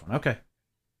of the next one. Okay.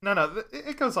 No,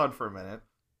 it goes on for a minute.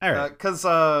 All right. Because,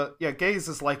 Gaze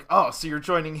is like, oh, so you're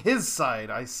joining his side,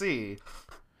 I see.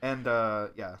 And,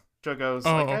 Shogo's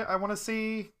like, I want to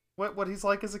see what he's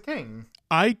like as a king.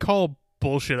 I call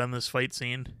bullshit on this fight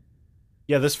scene.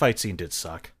 Yeah, this fight scene did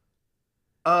suck.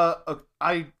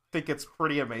 I think it's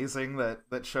pretty amazing that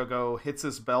Shogo hits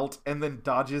his belt and then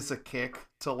dodges a kick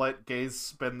to let Gaze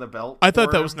spin the belt. I thought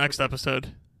for that him. was next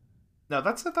episode. No,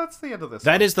 that's the end of this.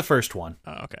 That one. is the first one.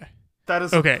 Oh, okay. That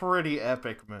is okay. a pretty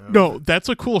epic move. No, that's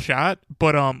a cool shot,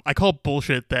 but I call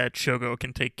bullshit that Shogo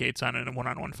can take Gates on in a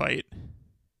one-on-one fight.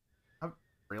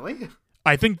 Really?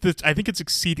 I think it's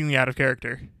exceedingly out of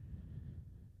character.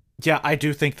 Yeah, I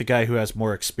do think the guy who has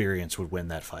more experience would win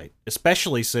that fight,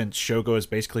 especially since Shogo is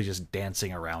basically just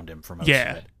dancing around him for most of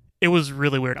it. It was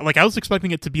really weird. Like, I was expecting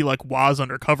it to be like Waz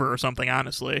undercover or something,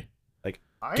 honestly. Like,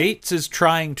 Gates is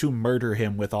trying to murder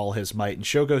him with all his might, and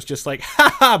Shogo's just like,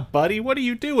 haha, buddy, what are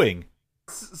you doing?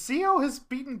 Zio has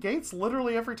beaten Gates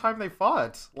literally every time they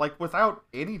fought, like, without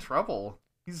any trouble.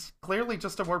 He's clearly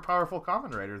just a more powerful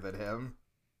Kamen Rider than him.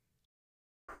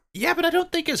 Yeah, but I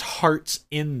don't think his heart's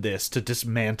in this to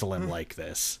dismantle him like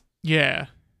this. Yeah.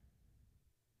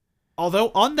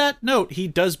 Although, on that note, he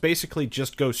does basically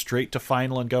just go straight to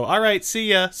final and go, all right, see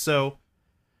ya, so...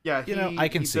 Yeah, I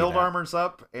can see build that. armors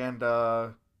up and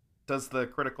does the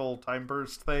critical time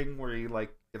burst thing where he,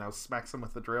 like, smacks him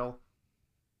with the drill.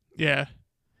 Yeah.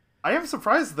 I am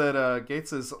surprised that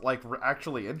Gates is, like,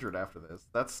 actually injured after this.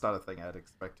 That's not a thing I'd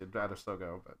expected out of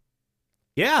Sogo, but...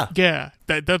 Yeah. Yeah,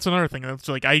 that's another thing. That's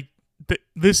like,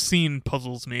 this scene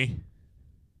puzzles me.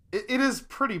 It is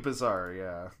pretty bizarre,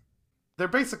 yeah. They're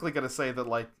basically going to say that,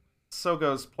 like,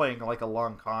 Sogo's playing, like, a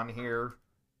long con here,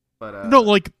 but... No,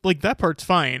 like that part's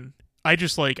fine. I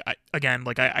just, like,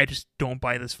 I just don't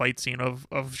buy this fight scene of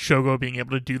Shogo being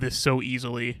able to do this so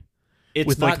easily. It's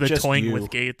with, not like, the just toying you.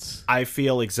 with Gates. I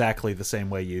feel exactly the same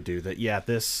way you do, that, yeah,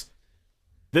 this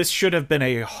should have been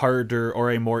a harder or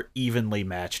a more evenly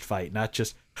matched fight, not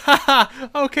just, haha,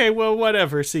 okay, well,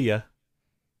 whatever, see ya.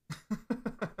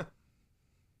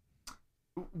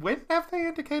 When have they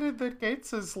indicated that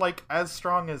Gates is, like, as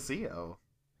strong as Zio?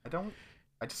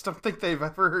 I just don't think they've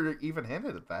ever even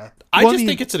hinted at that. I Well, I just mean-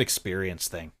 think it's an experience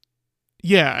thing.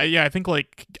 Yeah, I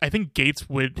think Gates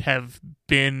would have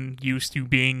been used to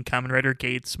being Kamen Rider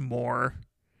Gates more,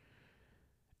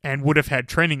 and would have had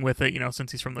training with it,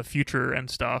 since he's from the future and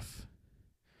stuff.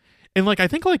 And, like, I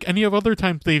think, like, any of other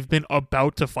times they've been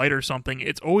about to fight or something,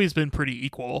 it's always been pretty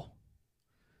equal.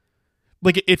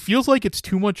 Like, it feels like it's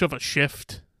too much of a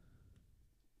shift.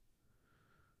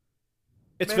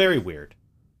 It's Maybe. very weird.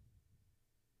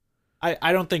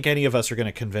 I don't think any of us are going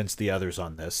to convince the others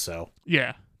on this, so...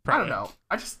 Yeah, I probably. don't know.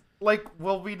 I just, like,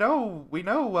 well, we know,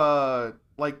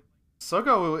 like,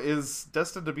 Sogo is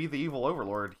destined to be the evil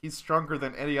overlord. He's stronger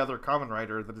than any other Kamen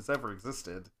Rider that has ever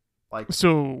existed. Like,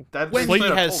 So, that When straight he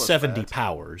up has told us 70 that.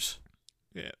 powers.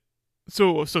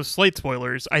 So slight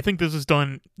spoilers. I think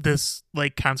this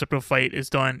like concept of fight is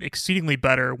done exceedingly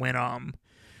better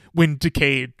when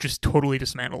Decay just totally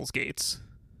dismantles Gates.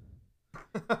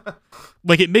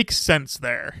 Like, it makes sense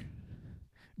there.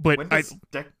 But When does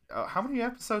how many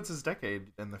episodes is Decade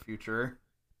in the future?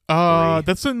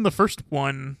 that's in the first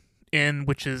one,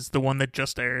 which is the one that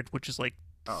just aired, which is like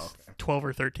 12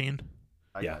 or 13.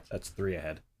 Yeah, that's 3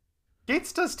 ahead.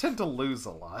 Gates does tend to lose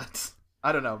a lot.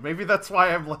 I don't know. Maybe that's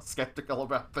why I'm less skeptical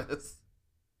about this.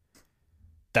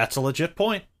 That's a legit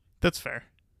point. That's fair.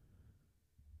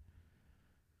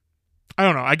 I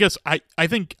don't know. I guess I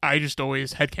think I just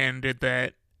always headcanoned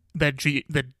that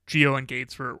Geo and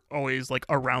Gates were always like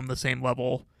around the same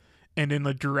level, and in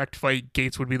the direct fight,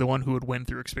 Gates would be the one who would win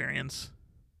through experience.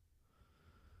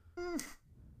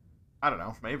 I don't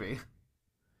know. Maybe.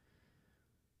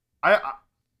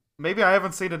 Maybe I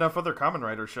haven't seen enough other Kamen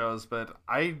Rider shows, but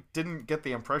I didn't get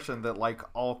the impression that like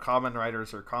all Kamen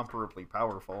Riders are comparably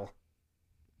powerful.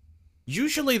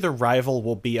 Usually the rival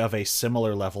will be of a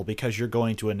similar level because you're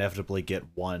going to inevitably get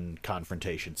one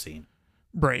confrontation scene.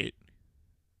 Right.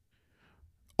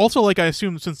 Also, like, I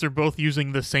assume since they're both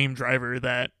using the same driver,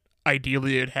 that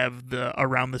ideally it'd have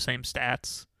around the same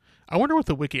stats. I wonder what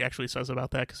the wiki actually says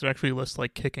about that, because it actually lists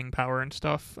like kicking power and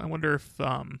stuff. I wonder if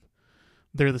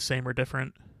they're the same or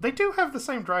different. They do have the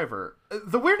same driver.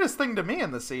 The weirdest thing to me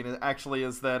in the scene actually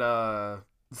is that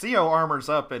Zeo armors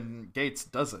up and Gates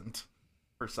doesn't,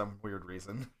 for some weird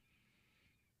reason.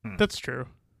 That's true.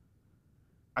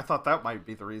 I thought that might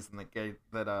be the reason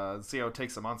that Zeo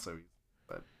takes him on so easy.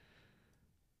 But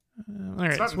all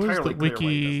right, not so what does the entirely clear why he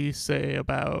wiki say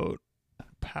about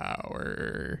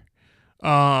power?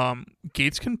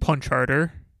 Gates can punch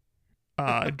harder.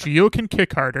 Geo can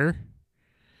kick harder.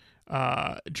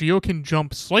 Geo can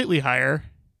jump slightly higher.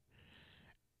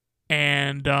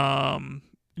 And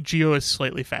Geo is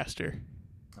slightly faster.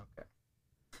 Okay.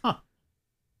 Huh.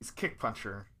 He's Kick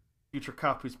Puncher. Future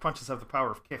cop whose punches have the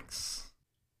power of kicks.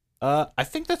 I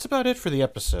think that's about it for the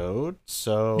episode,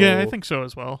 so... Yeah, I think so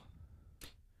as well.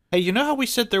 Hey, you know how we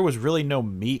said there was really no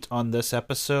meat on this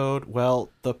episode? Well,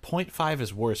 the 0.5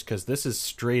 is worse, because this is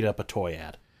straight up a toy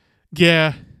ad.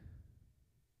 Yeah.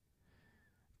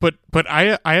 But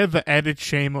I have the added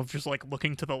shame of just like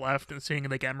looking to the left and seeing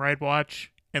the Gemride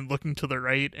watch, and looking to the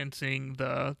right and seeing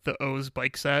the O's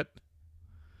bike set.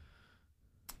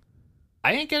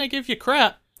 I ain't gonna give you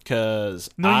crap, because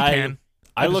No, you can.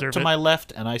 I look deserve to it. my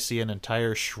left and I see an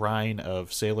entire shrine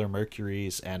of Sailor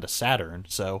Mercury's and a Saturn,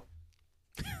 so...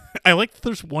 I like that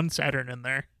there's one Saturn in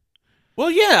there. Well,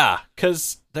 yeah,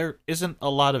 because there isn't a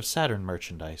lot of Saturn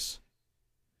merchandise.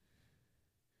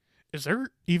 Is there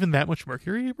even that much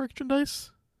Mercury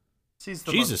merchandise? She's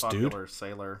the Jesus, most dude. popular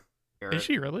sailor. Garrett. Is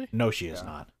she really? No, she is Yeah.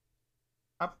 not.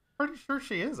 I'm pretty sure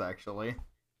she is, actually.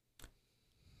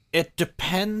 It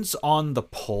depends on the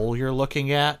poll you're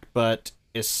looking at, but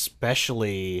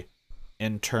especially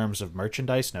in terms of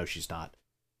merchandise, no, she's not.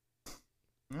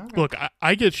 Okay. Look,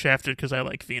 I get shafted because I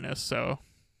like Venus, so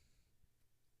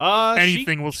She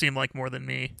anything will seem like more than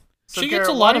me. So, gets a Garrett,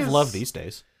 lot why of is- love these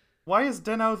days. Why is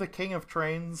Deno the king of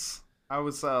trains? I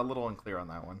was a little unclear on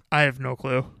that one. I have no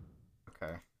clue.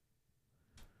 Okay.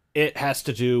 It has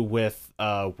to do with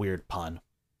a weird pun.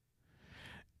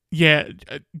 Yeah,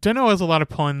 Deno has a lot of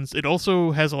puns. It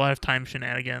also has a lot of time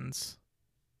shenanigans.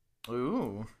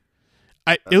 Ooh.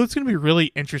 It's going to be really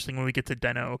interesting when we get to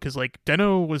Deno, because like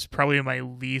Deno was probably my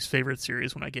least favorite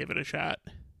series when I gave it a shot.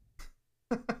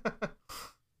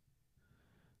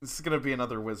 This is gonna be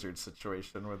another wizard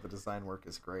situation where the design work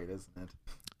is great, isn't it?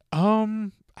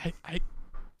 I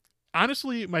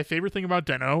honestly, my favorite thing about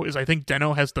Deno is I think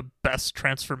Deno has the best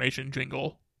transformation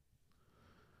jingle.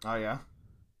 Oh yeah.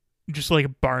 Just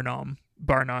like bar none.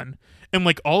 And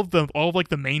like all of like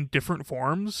the main different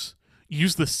forms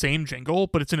use the same jingle,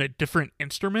 but it's in a different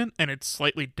instrument, and it's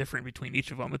slightly different between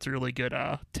each of them. It's a really good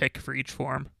tick for each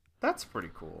form. That's pretty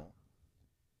cool.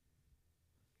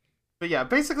 But yeah,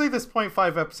 basically this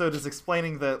 0.5 episode is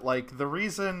explaining that, like, the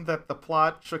reason that the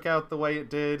plot shook out the way it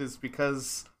did is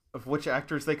because of which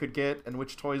actors they could get and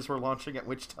which toys were launching at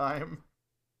which time.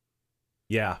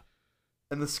 Yeah.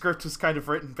 And the script was kind of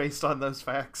written based on those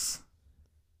facts.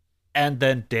 And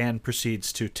then Dan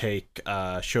proceeds to take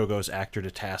Shogo's actor to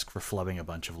task for flubbing a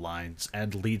bunch of lines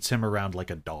and leads him around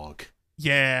like a dog.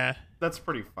 Yeah. That's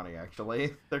pretty funny,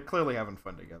 actually. They're clearly having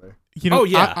fun together. You know, Oh,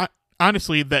 yeah. I,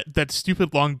 honestly, that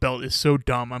stupid long belt is so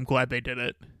dumb. I'm glad they did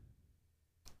it.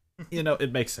 You know,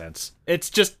 it makes sense. It's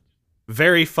just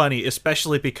very funny,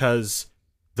 especially because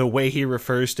the way he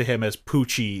refers to him as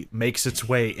Poochie makes its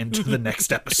way into the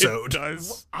next It episode.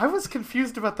 does. I was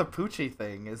confused about the Poochie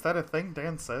thing. Is that a thing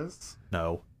Dan says?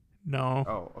 No. No.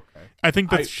 Oh, okay. I think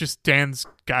that's just Dan's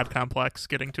God complex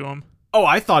getting to him. Oh,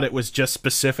 I thought it was just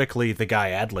specifically the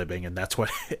guy ad-libbing, and that's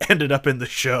what ended up in the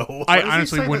show. I Why does he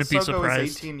honestly say wouldn't that be Sogo surprised.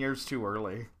 is 18 years too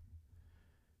early.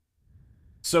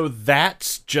 So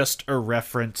that's just a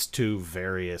reference to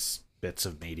various bits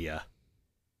of media.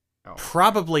 Oh,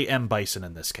 Probably M. Bison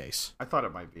in this case. I thought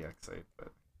it might be X8,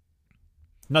 but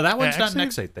No, that one's not an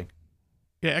X8? X8 thing.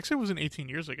 Yeah, actually, it wasn't 18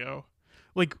 years ago.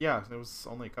 Like, yeah, it was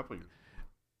only a couple years.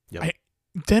 Yep.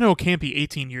 Den-O can't be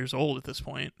 18 years old at this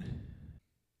point.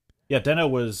 Yeah, Den-O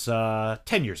was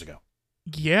 10 years ago.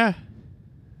 Yeah.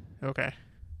 Okay.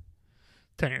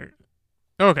 10 years.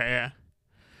 Okay, yeah.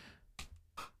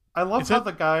 I love Is how it-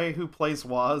 the guy who plays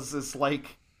Waz is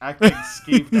like acting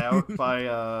skeeved out by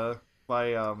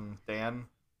Dan.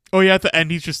 Oh yeah, at the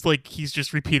end he's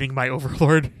just repeating my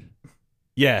overlord.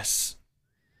 Yes.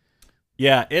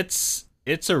 Yeah, it's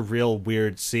a real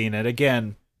weird scene, and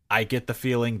again, I get the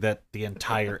feeling that the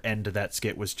entire end of that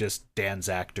skit was just Dan's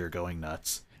actor going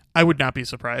nuts. I would not be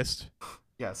surprised.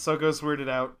 Yeah, Sogo's weirded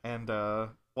out, and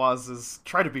Waz is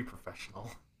try to be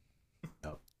professional.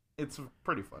 Yep. It's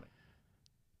pretty funny.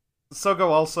 Sogo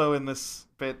also in this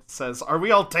bit says, "Are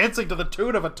we all dancing to the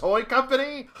tune of a toy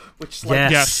company?" Which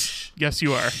like Yes. Yes,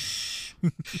 you are.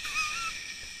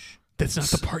 That's not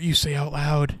the part you say out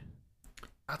loud.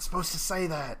 not supposed to say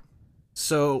that.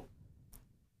 So,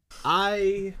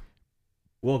 I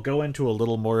will go into a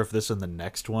little more of this in the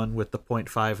next one with the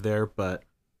 0.5 there, but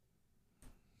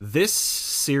this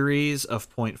series of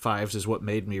 0.5s is what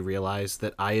made me realize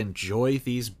that I enjoy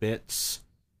these bits,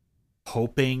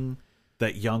 hoping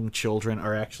that young children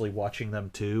are actually watching them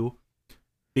too,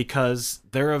 because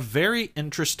they're a very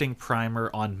interesting primer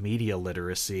on media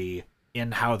literacy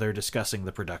in how they're discussing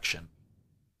the production.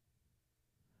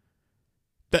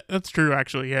 That's true,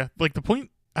 actually. Yeah, like the point.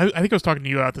 I think I was talking to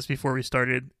you about this before we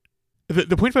started. The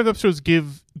 0.5 episodes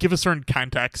give a certain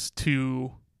context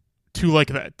to like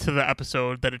that to the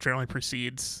episode that it generally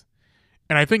precedes,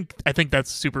 and I think that's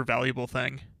a super valuable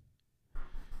thing.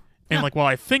 And Yeah. like, while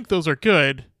I think those are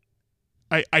good,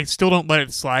 I still don't let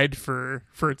it slide for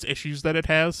its issues that it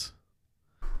has.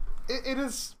 It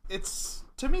is. It's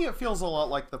to me. It feels a lot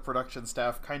like the production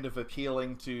staff kind of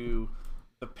appealing to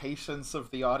the patience of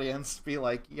the audience. To be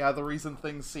like, yeah, the reason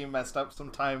things seem messed up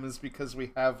sometimes is because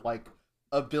we have like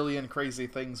a billion crazy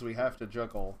things we have to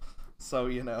juggle. So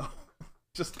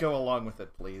just go along with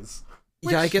it, please.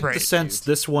 Yeah, I get the Right. sense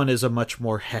this one is a much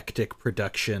more hectic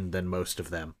production than most of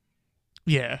them.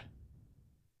 Yeah,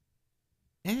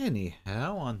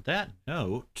 Anyhow, on that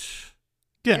note,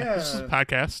 yeah. This is a Yeah.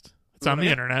 podcast. It's We on wanna the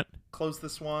get- internet. Close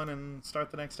this one and start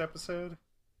the next episode.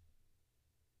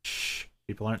 shh,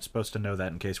 people aren't supposed to know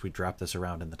that in case we drop this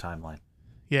around in the timeline.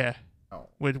 Yeah, Oh,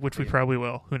 which we Yeah. probably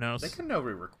will. Who knows? they can know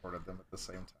we recorded them at the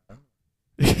same time.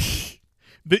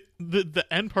 the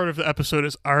end part of the episode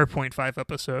is our 0.5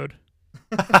 episode.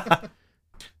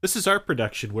 This is our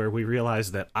production where we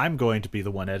realize that I'm going to be the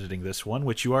one editing this one,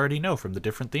 which you already know from the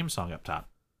different theme song up top.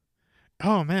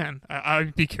 Oh man,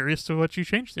 I'd be curious to what you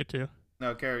changed it to.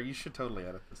 No, Gary, you should totally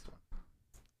edit this one.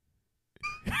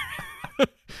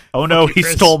 Oh no, you, he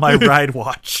Chris. stole my ride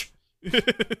watch.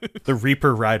 The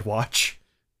Reaper ride watch.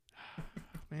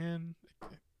 Man,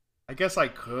 I guess I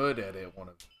could edit one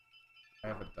of them. I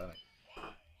haven't done it.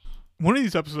 one of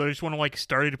these episodes I just want to like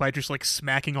start it by just like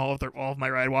smacking all of my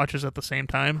ride watches at the same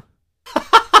time.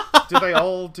 Do they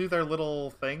all do their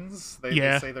little things? They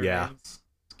Yeah. say their Yeah. names?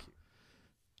 It's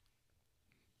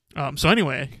cute. So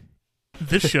anyway,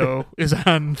 this show is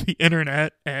on the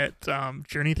internet at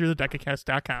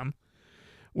journeythroughthedecacast.com,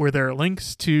 where there are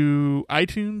links to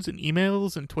iTunes and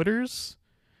emails and Twitters,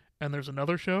 and there's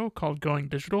another show called Going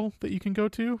Digital that you can go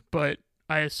to. But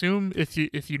I assume if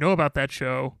you know about that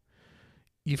show,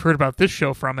 you've heard about this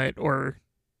show from it, or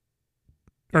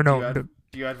no,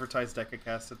 Do you advertise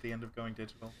DecaCast at the end of Going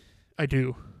Digital? I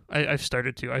do. I've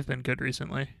started to. I've been good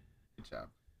recently. Good job.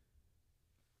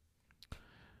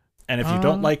 And if you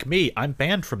don't Um, like me, I'm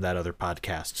banned from that other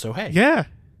podcast, so hey. Yeah.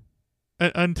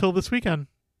 Until this weekend.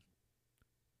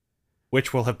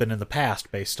 Which will have been in the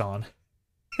past based on...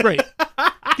 Right.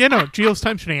 Yeah, no, Geo's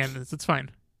time shenanigans. It's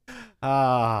fine.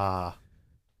 Ah.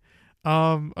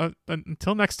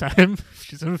 Until next time,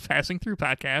 she's a Passing Through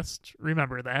podcast.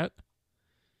 Remember that.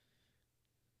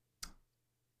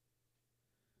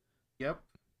 Yep.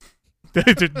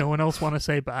 Did no one else want to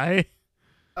say bye?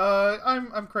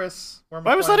 I'm Chris. Where am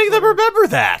I was flying letting them for? remember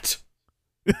that.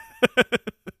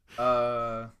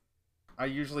 I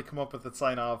usually come up with a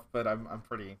sign off, but I'm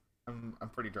pretty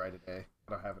dry today.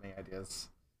 I don't have any ideas.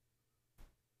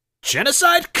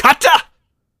 Genocide kata!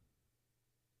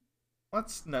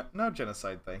 Let's no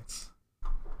genocide, thanks.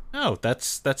 No,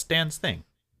 that's Dan's thing.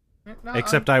 No,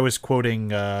 Except I was quoting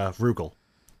Rugal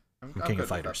I'm from good King of without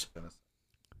Fighters. the genocide.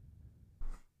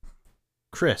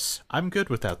 Chris, I'm good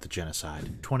without the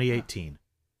genocide. 2018.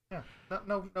 Yeah,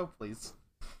 no, please.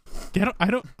 Yeah, I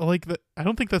don't like that. I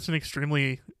don't think that's an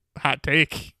extremely hot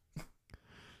take.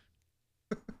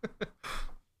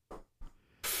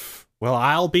 Well,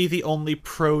 I'll be the only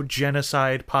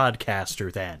pro-genocide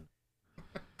podcaster then.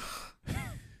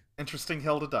 Interesting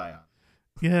hill to die on.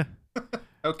 Yeah.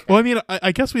 Okay. Well, I mean,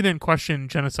 I guess we didn't question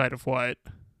genocide of what.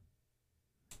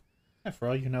 Yeah, for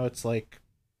all you know, it's like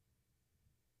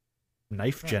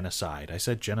knife Yeah. genocide. I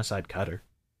said genocide cutter.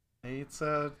 Hey, it's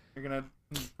you're gonna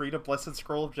read a blessed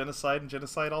scroll of genocide and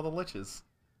genocide all the liches.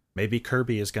 Maybe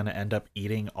Kirby is going to end up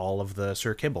eating all of the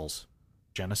Sir Kibbles.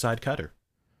 Genocide cutter.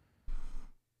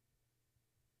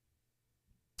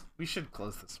 We should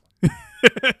close this one.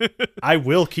 I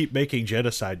will keep making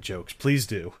genocide jokes. Please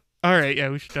do. All right, yeah,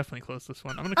 we should definitely close this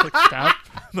one. I'm gonna click stop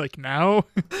like now.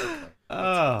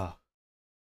 Ah.